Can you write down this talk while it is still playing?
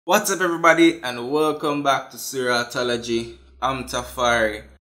What's up, everybody, and welcome back to Siratology. I'm Tafari,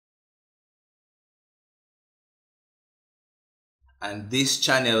 and this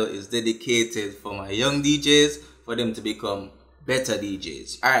channel is dedicated for my young DJs for them to become better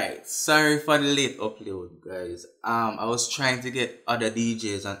DJs. Alright, sorry for the late upload, guys. I was trying to get other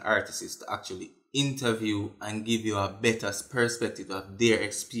DJs and artists to actually interview and give you a better perspective of their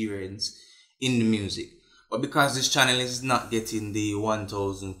experience in the music. But because this channel is not getting the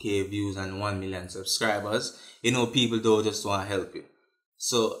 1000k views and 1 million subscribers, people don't just want to help you.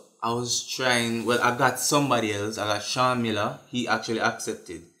 So I was trying, I got somebody else. I got Sean Miller. He actually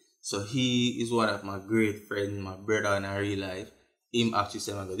accepted. So he is one of my great friends, my brother in real life. Him actually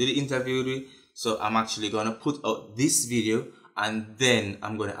said I'm going to do the interview with me. So I'm actually going to put out this video and then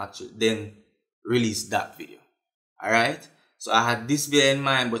I'm going to actually then release that video. Alright? So I had this video in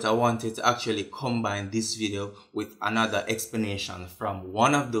mind, but I wanted to actually combine this video with another explanation from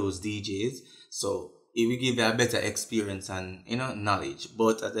one of those DJs. So it will give you a better experience and knowledge.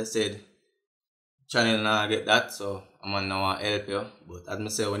 But as I said, channel now get that, so I'm gonna now help you. But as I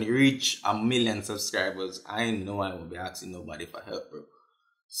said, when you reach 1 million subscribers, I know I won't be asking nobody for help, bro.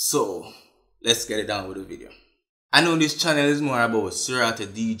 So let's get it down with the video. I know this channel is more about Serato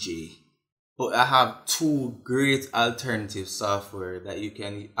DJ. But I have two great alternative software that you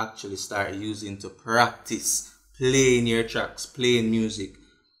can actually start using to practice playing your tracks, playing music,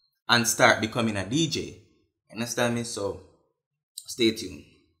 and start becoming a DJ. Understand me? So stay tuned.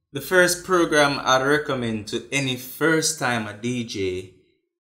 The first program I'd recommend to any first time a DJ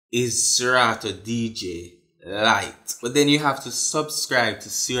is Serato DJ Lite. But then you have to subscribe to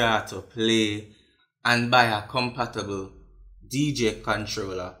Serato Play and buy a compatible DJ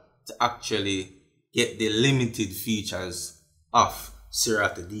controller to actually get the limited features of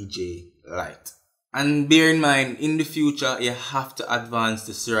Serato DJ Lite. And bear in mind, in the future, you have to advance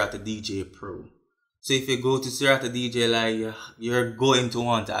to Serato DJ Pro. So if you go to Serato DJ Lite, you're going to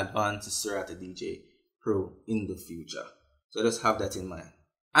want to advance to Serato DJ Pro in the future. So just have that in mind.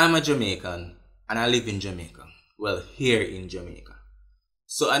 I'm a Jamaican and I live in Jamaica. Well, here in Jamaica.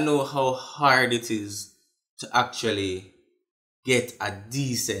 So I know how hard it is to actually get a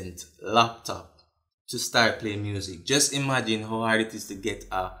decent laptop to start playing music. Just imagine how hard it is to get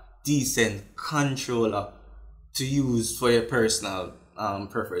a decent controller to use for your personal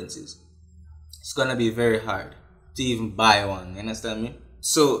preferences. It's gonna be very hard to even buy one, you understand me?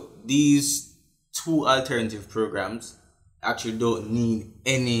 So these two alternative programs actually don't need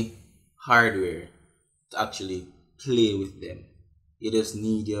any hardware to actually play with them. You just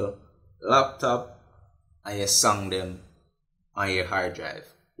need your laptop and you song them on your hard drive.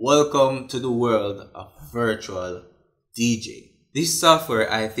 Welcome to the world of virtual DJ. This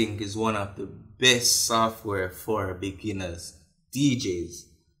software, I think, is one of the best software for beginners, DJs.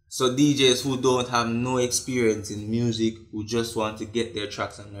 So DJs who don't have no experience in music, who just want to get their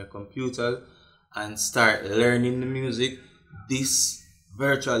tracks on their computer and start learning the music, this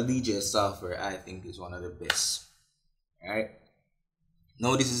virtual DJ software, I think, is one of the best. Alright?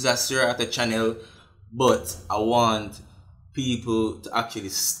 Now this is a Serato channel, but I want people to actually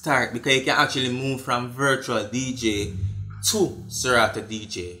start, because you can actually move from virtual DJ to Serato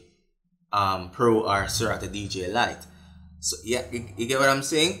DJ Pro or Serato DJ Lite. So yeah, you get what I'm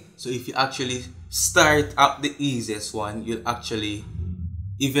saying? So if you actually start at the easiest one, you'll actually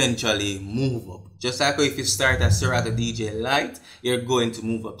eventually move up. Just like if you start at Serato DJ Lite, you're going to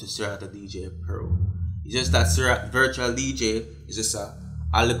move up to Serato DJ Pro. It's just that Serato virtual DJ is just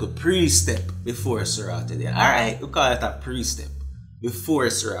a little pre-step before Serato. Then alright, we call it a pre-step before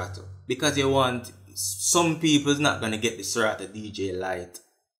Serato, because you want, some people's not gonna get the Serato DJ Lite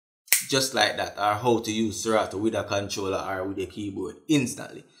just like that, or how to use Serato with a controller or with a keyboard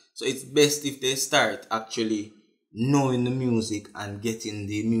instantly. So it's best if they start actually knowing the music and getting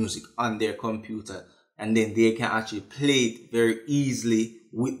the music on their computer, and then they can actually play it very easily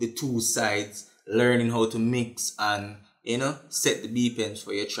with the two sides, learning how to mix and set the BPMs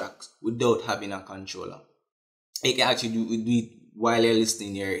for your tracks without having a controller. You can actually do it while you're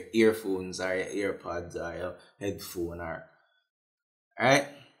listening your earphones or your AirPods or your headphone. Alright?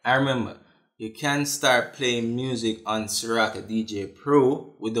 I remember, you can start playing music on Serato DJ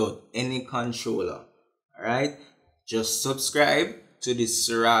Pro without any controller. Alright? Just subscribe to the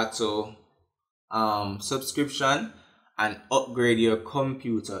Serato subscription and upgrade your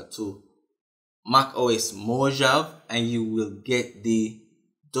computer to Mac OS Mojave, and you will get the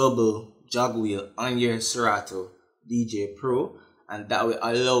double jog wheel on your Serato DJ Pro, and that will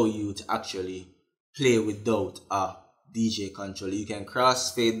allow you to actually play without a DJ controller. You can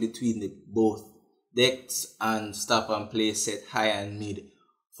crossfade between both decks and stop and play, set high and mid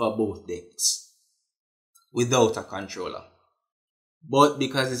for both decks without a controller. But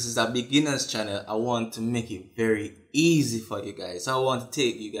because this is a beginner's channel, I want to make it very easy for you guys. I want to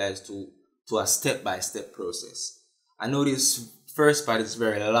take you guys to a step-by-step process. I know this first part is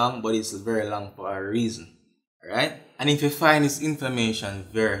very long, but it's very long for a reason. Alright? And if you find this information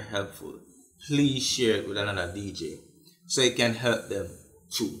very helpful, please share it with another DJ so it can help them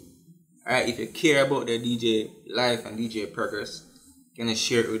too. Alright, if you care about their DJ life and DJ progress, you can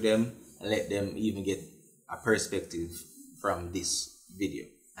share it with them and let them even get a perspective from this video.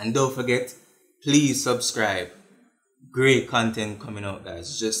 And don't forget, please subscribe. Great content coming out, guys.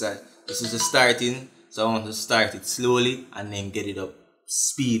 It's just that this is the starting, so I want to start it slowly and then get it up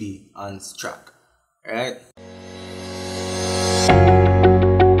speedy on track. Alright?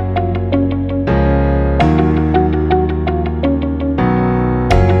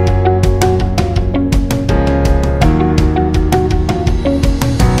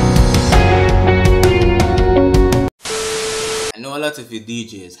 A lot of you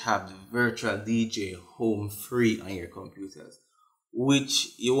DJs have the virtual DJ home free on your computers,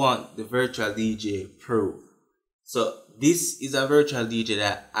 which you want the virtual DJ Pro. So this is a virtual DJ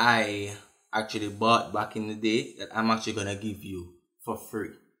that I actually bought back in the day that I'm actually gonna give you for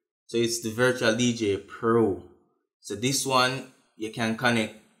free. So it's the virtual DJ Pro. So this one you can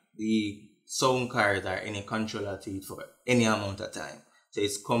connect the sound card or any controller to it for any amount of time. So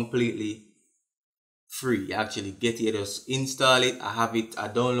it's completely free. You actually get it, just install it. I have it, a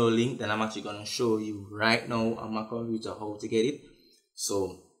download link that I'm actually gonna show you right now on my computer how to get it.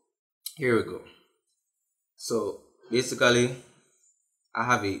 So here we go. So basically I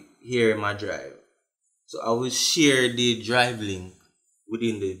have it here in my drive. So I will share the drive link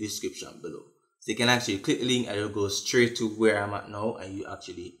within the description below. So you can actually click the link and it'll go straight to where I'm at now, and you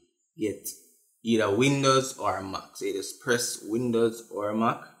actually get either Windows or Mac. So you just press Windows or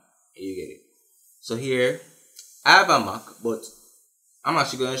Mac and you get it. So here, I have a Mac, but I'm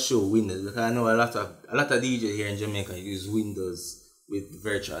actually going to show Windows because I know a lot of DJs here in Jamaica use Windows with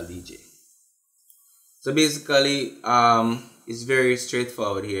virtual DJ. So basically, it's very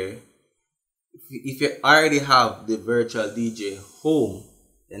straightforward here. If you already have the virtual DJ home,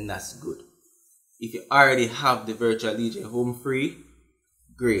 then that's good. If you already have the virtual DJ home free,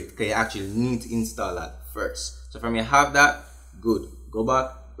 great, because you actually need to install that first. So from you have that, good. Go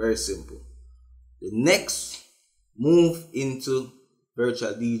back, very simple. The next, move into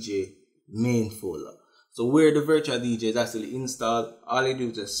virtual DJ main folder. So where the virtual DJ is actually installed, all you do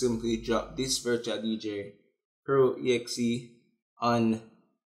is just simply drop this virtual DJ Pro exe in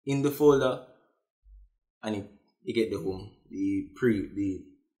the folder, and you get the home,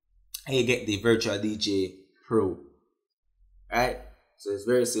 and you get the virtual DJ Pro. Right? So it's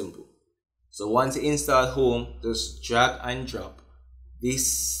very simple. So once you install home, just drag and drop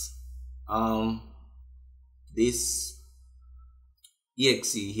this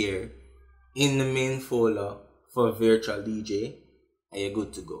exe here in the main folder for virtual DJ, and you're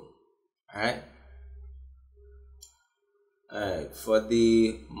good to go. Alright. Alright, for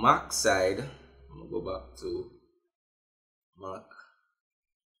the Mac side, I'm gonna go back to Mac.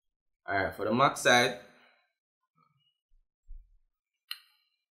 Alright, for the Mac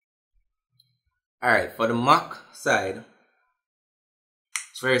side,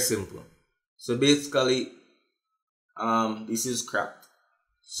 it's very simple. So basically, this is cracked.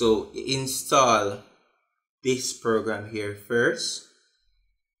 So you install this program here first.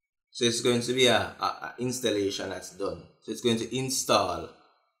 So it's going to be a installation that's done. So it's going to install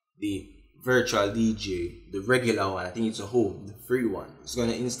the virtual DJ, the regular one. I think it's a home, the free one. It's going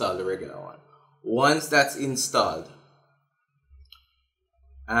to install the regular one. Once that's installed,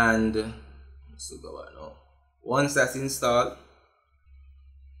 and let's go back now. Once that's installed,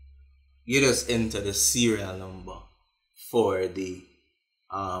 you just enter the serial number for the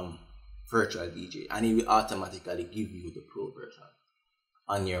virtual DJ, and it will automatically give you the Pro version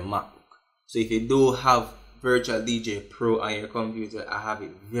on your MacBook. So if you do have virtual DJ Pro on your computer, I have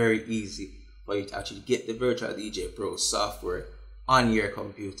it very easy for you to actually get the virtual DJ Pro software on your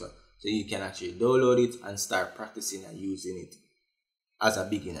computer, so you can actually download it and start practicing and using it as a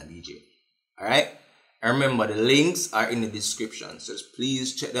beginner DJ. Alright, and remember, the links are in the description, so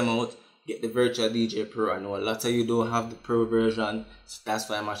please check them out. Get the virtual DJ Pro. I know a lot of you don't have the Pro version, so that's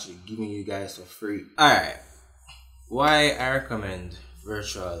why I'm actually giving you guys for free. Alright, why I recommend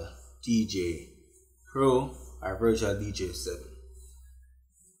virtual DJ Pro or virtual DJ 7?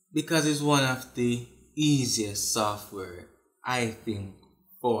 Because it's one of the easiest software, I think,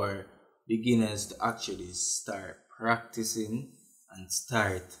 for beginners to actually start practicing and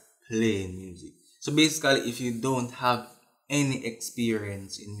start playing music. So basically, if you don't have any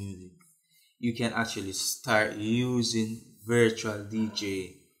experience in music, you can actually start using Virtual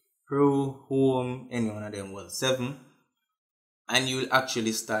DJ Pro, Home, any one of them, well, 7, and you'll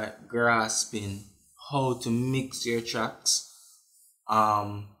actually start grasping how to mix your tracks,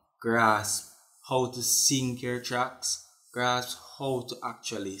 grasp how to sync your tracks, grasp how to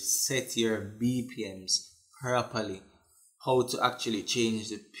actually set your BPMs properly, how to actually change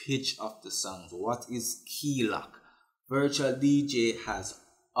the pitch of the songs, what is key lock. Virtual DJ has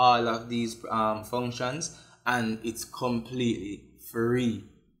all of these functions, and it's completely free.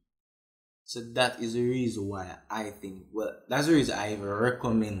 So that is the reason why I think, well, that's the reason I even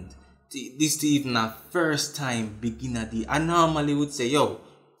recommend this to even a first time beginner. I normally would say, yo,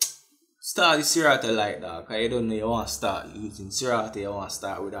 start the Serato like that, because you don't know you want to start using Serato, you want to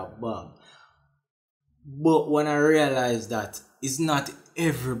start with a bomb. But when I realized that it's not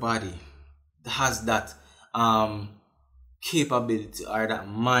everybody that has that capability or that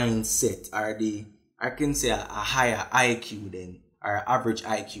mindset or I can say a higher IQ than or average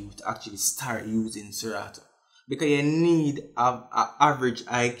IQ to actually start using Serato. Because you need an average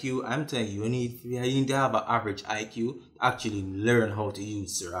IQ. I'm telling you, you need to have an average IQ to actually learn how to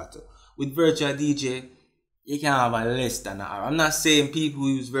use Serato. With Virtual DJ, you can have a less than an hour. I'm not saying people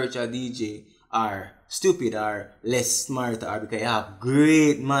who use Virtual DJ are stupid or less smart, or because you have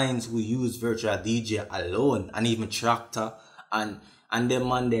great minds who use Virtual DJ alone, and even Tractor and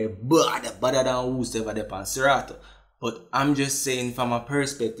them on there better than whoever they on Serato. But I'm just saying from a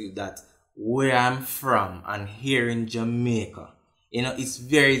perspective that where I'm from and here in Jamaica, you know, it's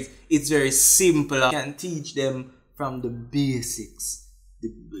very simple. I can teach them from the basics,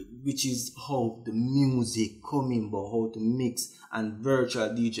 which is how the music coming, but how to mix, and Virtual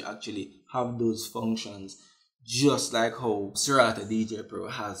DJ actually have those functions, just like how Serato DJ Pro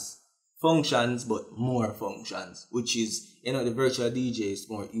has functions, but more functions, which is, you know, the Virtual DJ is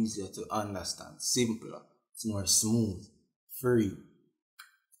more easier to understand, simpler, it's more smooth, free.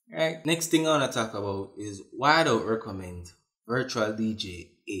 Right. Next thing I want to talk about is why I don't recommend Virtual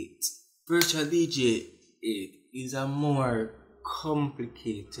DJ 8. Virtual DJ 8 is a more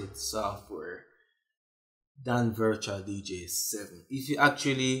complicated software than Virtual DJ 7. If you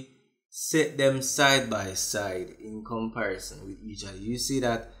actually set them side by side in comparison with each other, you see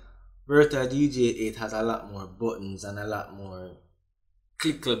that Virtual DJ 8 has a lot more buttons and a lot more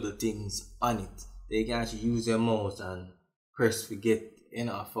clickable things on it. They can actually use your mouse and press to get in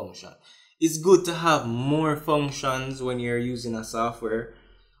a function. It's good to have more functions when you're using a software,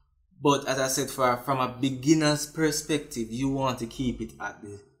 but as I said, from a beginner's perspective, you want to keep it at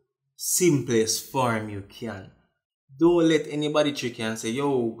the simplest form you can. Don't let anybody trick you and say,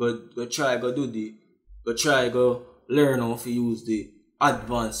 yo, go learn how to use the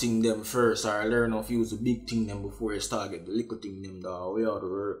advanced thing them first, or learn how to use the big thing them before you start get the little thing them down. We are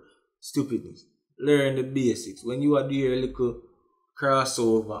the stupidness. Learn the basics. When you are doing your little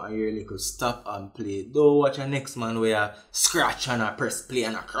crossover and your little stop and play, don't watch a next man where you scratch and a press play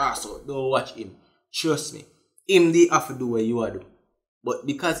and a crossover. Don't watch him. Trust me. Him they have to do what you are do. But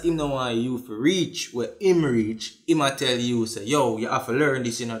because him don't want you to reach where him reach, him will tell you, say, yo, you have to learn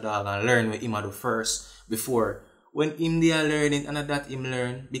this, you know, dog, and learn what him do first before. When him they are learning and that him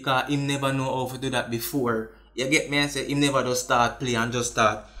learn, because him never know how to do that before. You get me? And say him never just start play and just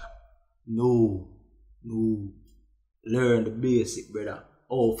start. No. Learn the basic, brother.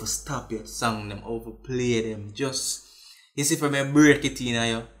 How to stop your song them, how to play them. Just, you see, from a break it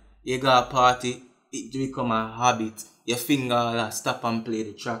in you got a party, it become a habit. Your finger stop and play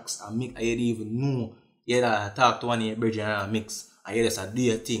the tracks and mix, and you don't even know. You talk to one of your brethren and mix, and you just do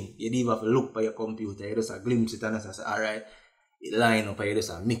your thing. You don't even have to look by your computer, you just glimpse it and just say, alright, it line up and you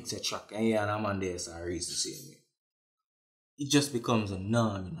just mix your track, and you and a man there is a reason to say me. It just becomes a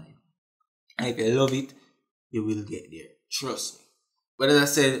norm in life. And if you love it, you will get there. Trust me. But as I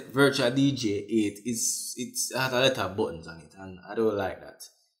said, Virtual DJ 8 it has a lot of buttons on it, and I don't like that.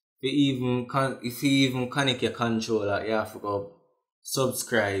 If you even connect your controller, you have to go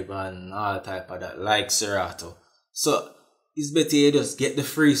subscribe and all type of that, like Serato. So it's better you just get the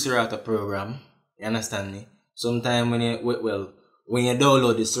free Serato program. You understand me? Sometime when you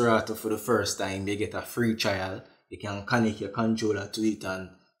download the Serato for the first time, you get a free trial. You can connect your controller to it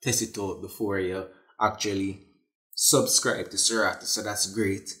and test it out before you actually subscribe to Serato. So that's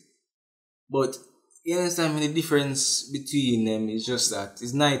great. But you understand me, the difference between them is just that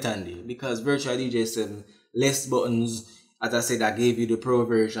it's night and day. Because Virtual DJ 7, less buttons. As I said, I gave you the pro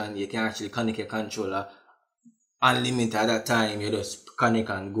version. You can actually connect your controller unlimited at that time. You just connect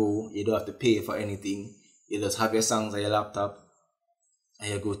and go. You don't have to pay for anything. You just have your songs on your laptop and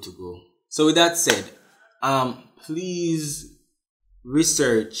you're good to go. So with that said, Please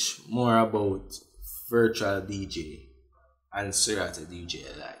research more about virtual DJ and Serato DJ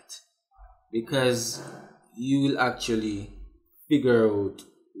Lite, because you will actually figure out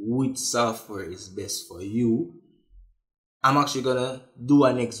which software is best for you. I'm actually gonna do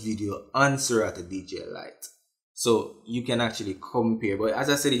a next video on Serato DJ Lite, so you can actually compare. But as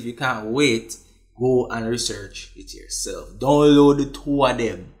I said, if you can't wait, go and research it yourself. Download the two of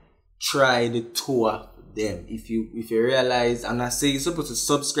them. Try the two of them. If you realize, I'm not saying you're supposed to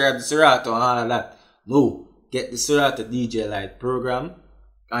subscribe to Serato and all of that. No, get the Serato DJ Lite program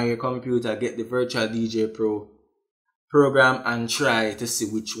on your computer. Get the Virtual DJ Pro program and try to see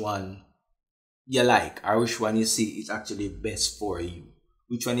which one you like, or which one you see is actually best for you.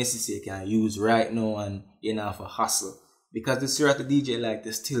 Which one you see you can use right now and you know for hustle. Because the Serato DJ Lite,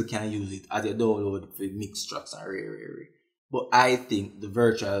 they still can use it as you download for mix tracks and rare. But I think the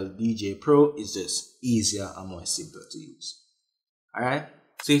Virtual DJ Pro is just easier and more simpler to use. Alright?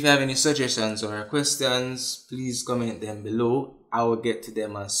 So if you have any suggestions or questions, please comment them below. I will get to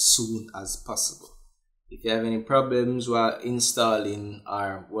them as soon as possible. If you have any problems while installing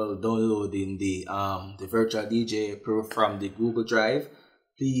or downloading the Virtual DJ Pro from the Google Drive,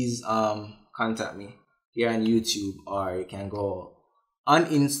 please contact me here on YouTube, or you can go on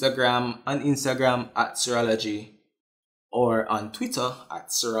Instagram at Serology, or on Twitter at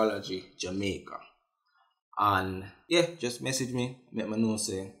Serology Jamaica. And yeah, just message me, let me know.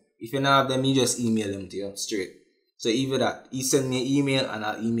 Say if you don't have them, you just email them to you straight. So either that, you send me an email and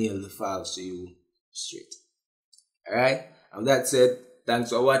I'll email the files to you straight. Alright, and that said, thanks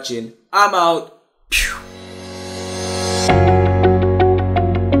for watching. I'm out.